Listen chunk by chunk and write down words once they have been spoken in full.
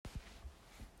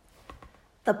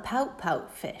The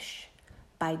Pout-Pout Fish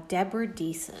by Deborah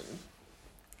Deason.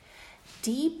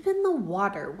 Deep in the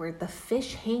water where the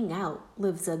fish hang out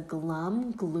lives a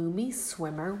glum, gloomy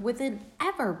swimmer with an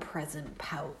ever-present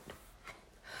pout.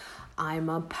 I'm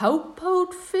a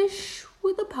pout-pout fish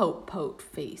with a pout-pout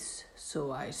face,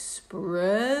 so I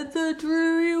spread the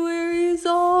dreary wearies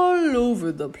all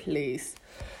over the place.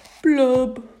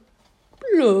 Blub,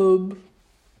 blub,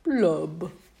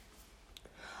 blub.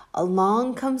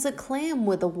 Along comes a clam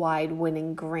with a wide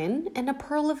winning grin and a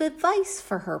pearl of advice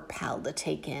for her pal to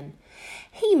take in.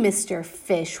 Hey, Mr.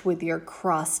 Fish with your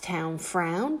crosstown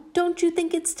frown, don't you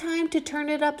think it's time to turn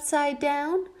it upside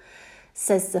down?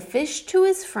 Says the fish to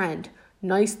his friend,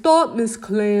 nice thought, Miss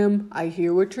Clam. I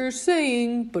hear what you're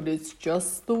saying, but it's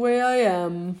just the way I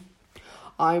am.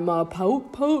 I'm a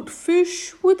pout-pout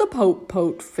fish with a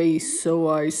pout-pout face, so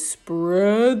I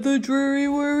spread the dreary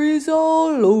worries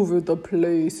all over the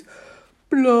place.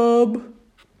 Blub,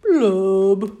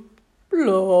 blub,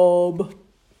 blub.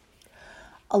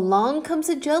 Along comes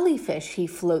a jellyfish. He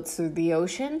floats through the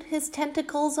ocean, his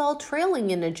tentacles all trailing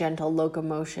in a gentle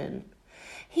locomotion.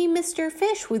 Hey, Mr.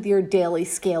 Fish with your daily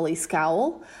scaly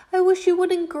scowl, I wish you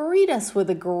wouldn't greet us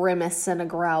with a grimace and a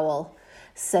growl.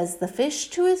 Says the fish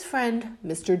to his friend,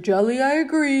 Mr. Jelly, I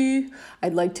agree.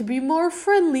 I'd like to be more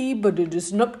friendly, but it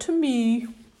isn't up to me.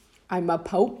 I'm a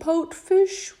pout-pout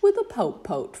fish with a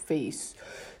pout-pout face,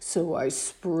 so I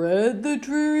spread the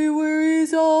dreary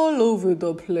worries all over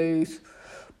the place.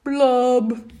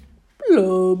 Blub,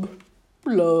 blub,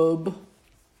 blub.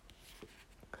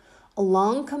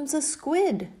 Along comes a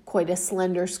squid, quite a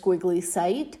slender, squiggly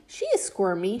sight. She is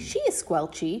squirmy, she is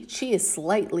squelchy, she is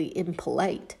slightly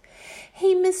impolite.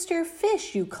 Hey, Mr.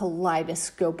 Fish, you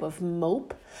kaleidoscope of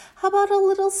mope, how about a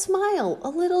little smile, a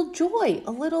little joy,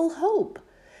 a little hope?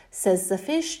 Says the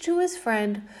fish to his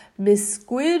friend, Miss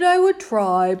Squid, I would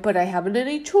try, but I haven't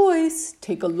any choice.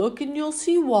 Take a look and you'll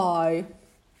see why.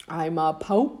 I'm a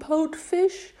pout-pout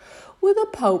fish with a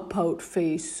pout-pout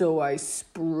face, so I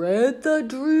spread the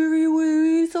dreary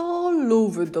wearies all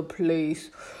over the place.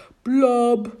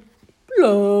 Blub,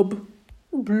 blub,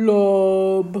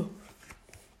 blub.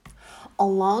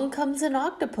 Along comes an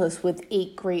octopus with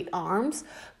 8 great arms,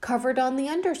 covered on the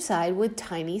underside with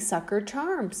tiny sucker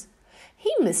charms.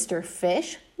 Hey, Mr.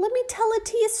 Fish, let me tell it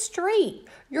to you straight.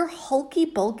 Your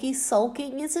hulky-bulky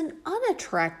sulking is an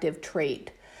unattractive trait.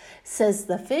 Says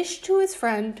the fish to his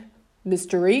friend,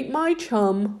 Mr. Ain't my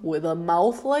chum, with a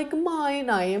mouth like mine,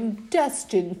 I am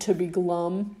destined to be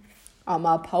glum. I'm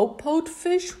a pout-pout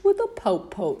fish with a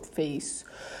pout-pout face,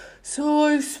 so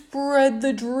I spread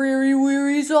the dreary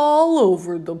wearies all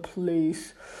over the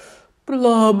place.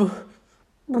 Blub,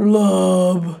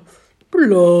 blub,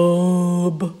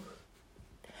 blub.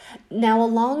 Now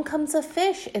along comes a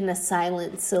fish in a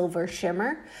silent silver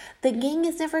shimmer. The gang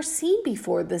has never seen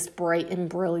before this bright and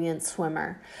brilliant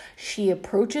swimmer. She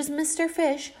approaches Mr.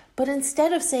 Fish, but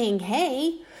instead of saying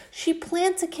hey, she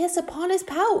plants a kiss upon his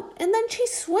pout, and then she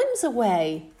swims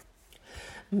away.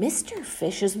 Mr.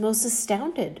 Fish is most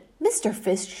astounded. Mr.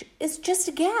 Fish is just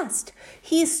aghast.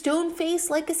 He is stone-faced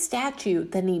like a statue.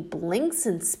 Then he blinks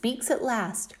and speaks at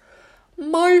last.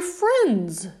 My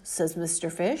friends, says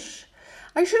Mr. Fish,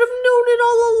 I should have known it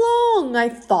all along. I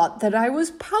thought that I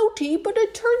was pouty, but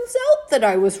it turns out that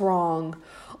I was wrong.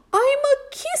 I'm a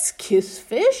kiss-kiss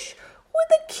fish with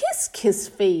a kiss-kiss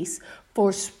face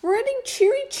for spreading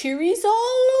cheeries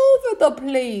all over the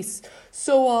place.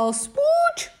 So I'll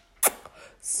smooch,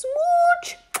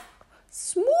 smooch,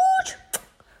 smooch,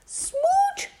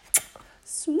 smooch,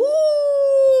 smooch.